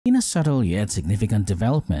a subtle yet significant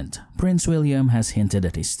development, Prince William has hinted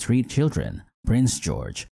that his three children, Prince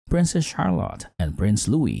George, Princess Charlotte, and Prince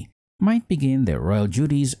Louis, might begin their royal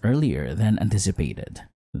duties earlier than anticipated.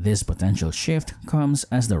 This potential shift comes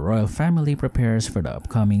as the royal family prepares for the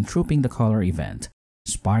upcoming Trooping the Colour event,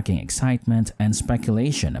 sparking excitement and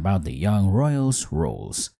speculation about the young royals'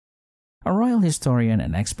 roles. A royal historian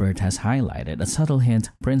and expert has highlighted a subtle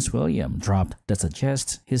hint Prince William dropped that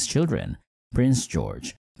suggests his children, Prince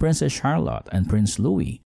George, Princess Charlotte, and Prince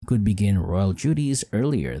Louis, could begin royal duties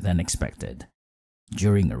earlier than expected.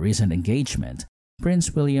 During a recent engagement,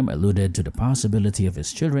 Prince William alluded to the possibility of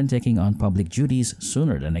his children taking on public duties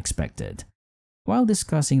sooner than expected. While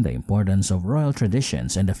discussing the importance of royal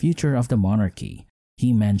traditions and the future of the monarchy,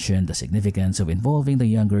 he mentioned the significance of involving the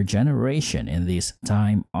younger generation in these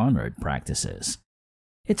time-honored practices.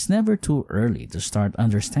 It's never too early to start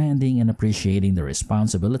understanding and appreciating the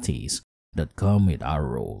responsibilities that come with our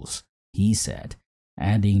roles, he said,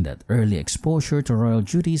 adding that early exposure to royal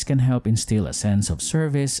duties can help instill a sense of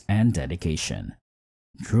service and dedication.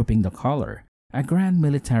 Trooping the Colour, a grand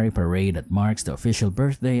military parade that marks the official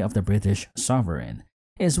birthday of the British sovereign,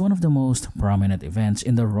 is one of the most prominent events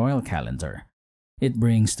in the royal calendar. It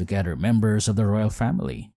brings together members of the royal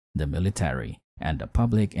family, the military, and the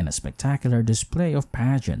public in a spectacular display of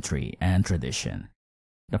pageantry and tradition.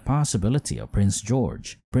 The possibility of Prince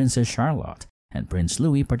George, Princess Charlotte, and Prince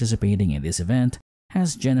Louis participating in this event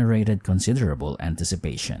has generated considerable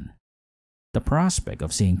anticipation. The prospect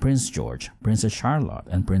of seeing Prince George, Princess Charlotte,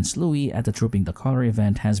 and Prince Louis at the Trooping the Colour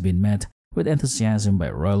event has been met with enthusiasm by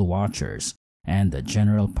royal watchers and the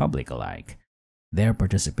general public alike. Their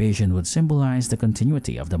participation would symbolize the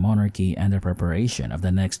continuity of the monarchy and the preparation of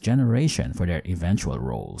the next generation for their eventual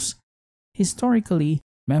roles. Historically,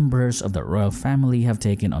 members of the royal family have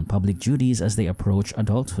taken on public duties as they approach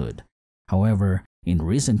adulthood. However, in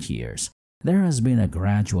recent years, there has been a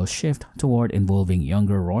gradual shift toward involving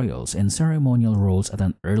younger royals in ceremonial roles at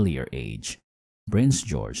an earlier age. Prince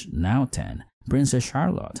George, now 10, Princess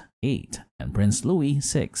Charlotte, 8, and Prince Louis,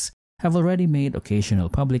 6, have already made occasional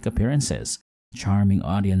public appearances, charming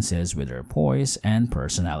audiences with their poise and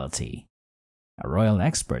personality. A royal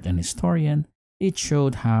expert and historian, it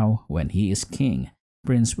showed how, when he is king,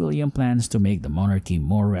 Prince William plans to make the monarchy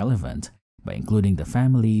more relevant by including the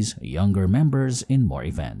family's younger members in more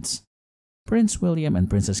events. Prince William and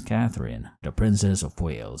Princess Catherine, the Princess of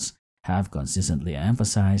Wales, have consistently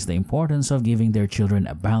emphasized the importance of giving their children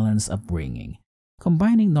a balanced upbringing,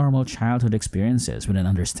 combining normal childhood experiences with an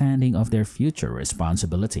understanding of their future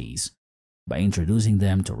responsibilities. By introducing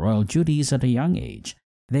them to royal duties at a young age,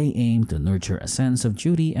 they aim to nurture a sense of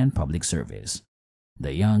duty and public service.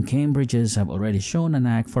 The young Cambridges have already shown a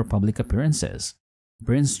knack for public appearances.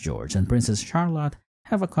 Prince George and Princess Charlotte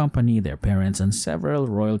have accompanied their parents on several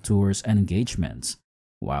royal tours and engagements,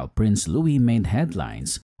 while Prince Louis made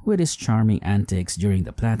headlines with his charming antics during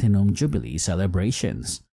the Platinum Jubilee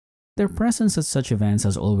celebrations. Their presence at such events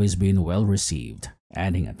has always been well received,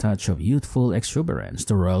 adding a touch of youthful exuberance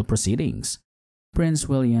to royal proceedings. Prince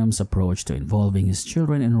William's approach to involving his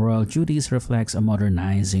children in royal duties reflects a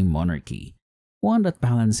modernizing monarchy, one that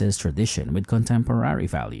balances tradition with contemporary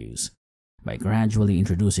values. By gradually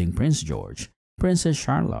introducing Prince George, Princess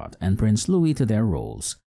Charlotte, and Prince Louis to their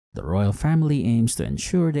roles, the royal family aims to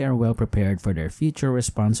ensure they are well prepared for their future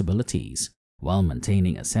responsibilities while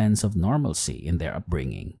maintaining a sense of normalcy in their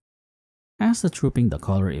upbringing. As the Trooping the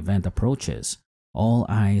Colour event approaches, all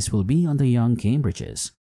eyes will be on the young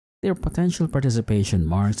Cambridges. Their potential participation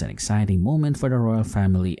marks an exciting moment for the royal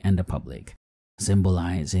family and the public,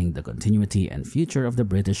 symbolizing the continuity and future of the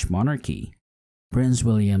British monarchy. Prince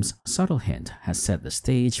William's subtle hint has set the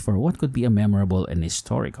stage for what could be a memorable and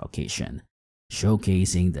historic occasion,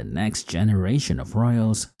 showcasing the next generation of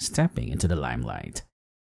royals stepping into the limelight.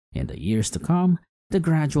 In the years to come, the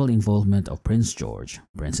gradual involvement of Prince George,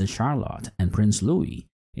 Princess Charlotte, and Prince Louis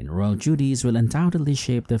in royal duties will undoubtedly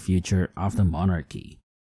shape the future of the monarchy.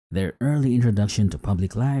 Their early introduction to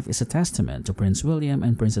public life is a testament to Prince William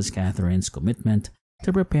and Princess Catherine's commitment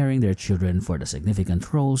to preparing their children for the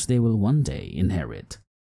significant roles they will one day inherit.